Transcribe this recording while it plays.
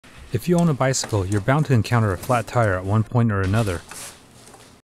If you own a bicycle, you're bound to encounter a flat tire at one point or another.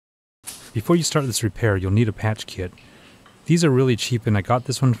 Before you start this repair, you'll need a patch kit. These are really cheap, and I got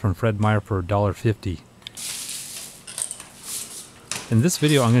this one from Fred Meyer for $1.50. In this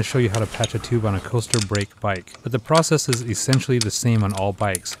video, I'm going to show you how to patch a tube on a coaster brake bike, but the process is essentially the same on all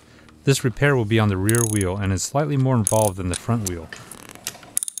bikes. This repair will be on the rear wheel and is slightly more involved than the front wheel.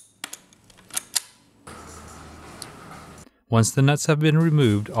 Once the nuts have been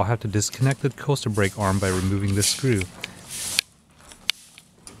removed, I'll have to disconnect the coaster brake arm by removing this screw.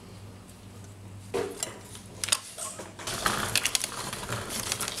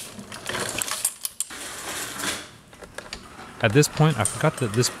 At this point, I forgot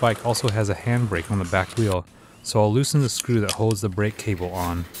that this bike also has a handbrake on the back wheel, so I'll loosen the screw that holds the brake cable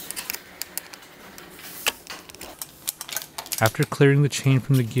on. After clearing the chain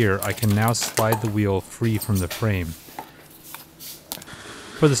from the gear, I can now slide the wheel free from the frame.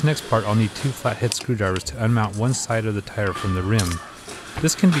 For this next part, I'll need two flathead screwdrivers to unmount one side of the tire from the rim.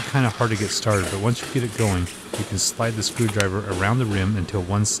 This can be kind of hard to get started, but once you get it going, you can slide the screwdriver around the rim until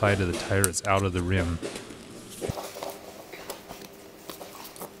one side of the tire is out of the rim.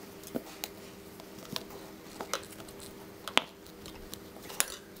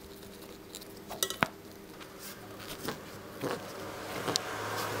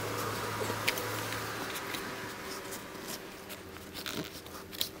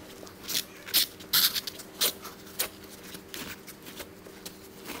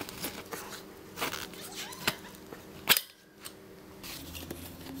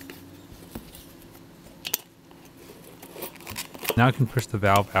 Now I can push the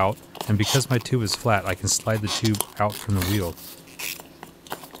valve out, and because my tube is flat, I can slide the tube out from the wheel.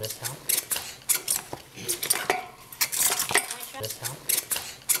 This help? This help? This help?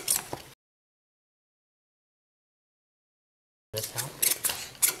 This help?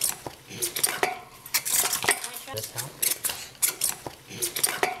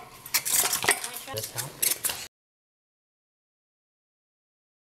 This help?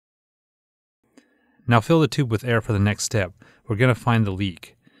 Now fill the tube with air for the next step. We're going to find the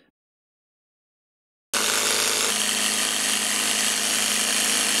leak.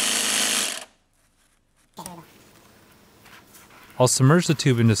 I'll submerge the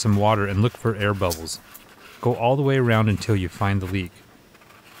tube into some water and look for air bubbles. Go all the way around until you find the leak.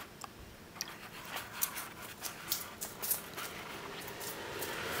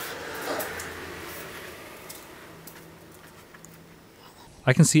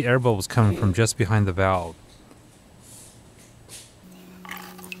 I can see air bubbles coming from just behind the valve.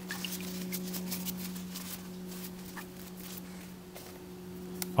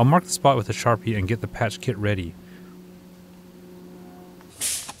 I'll mark the spot with a Sharpie and get the patch kit ready.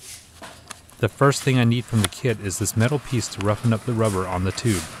 The first thing I need from the kit is this metal piece to roughen up the rubber on the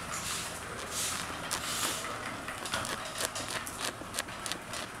tube.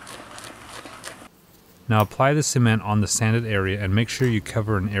 Now apply the cement on the sanded area and make sure you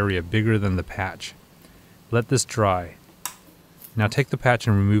cover an area bigger than the patch. Let this dry. Now take the patch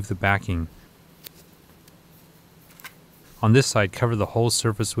and remove the backing. On this side, cover the whole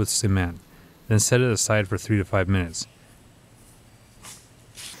surface with cement, then set it aside for 3 to 5 minutes.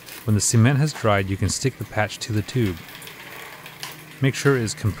 When the cement has dried, you can stick the patch to the tube. Make sure it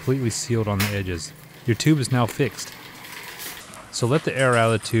is completely sealed on the edges. Your tube is now fixed. So let the air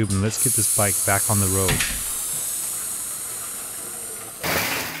out of the tube and let's get this bike back on the road.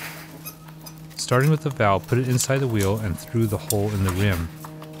 Starting with the valve, put it inside the wheel and through the hole in the rim.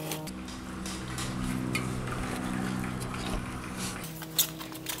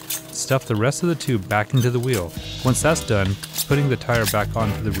 Stuff the rest of the tube back into the wheel. Once that's done, putting the tire back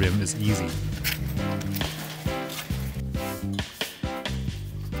onto the rim is easy.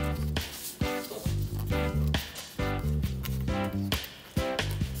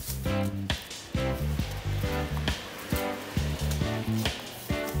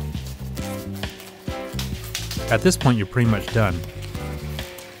 At this point, you're pretty much done.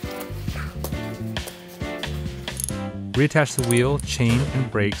 Reattach the wheel, chain,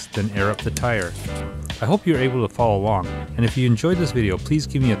 and brakes, then air up the tire. I hope you're able to follow along, and if you enjoyed this video, please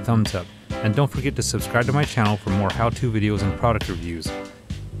give me a thumbs up, and don't forget to subscribe to my channel for more how-to videos and product reviews.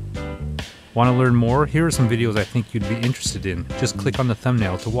 Want to learn more? Here are some videos I think you'd be interested in. Just click on the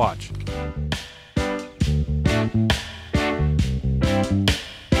thumbnail to watch.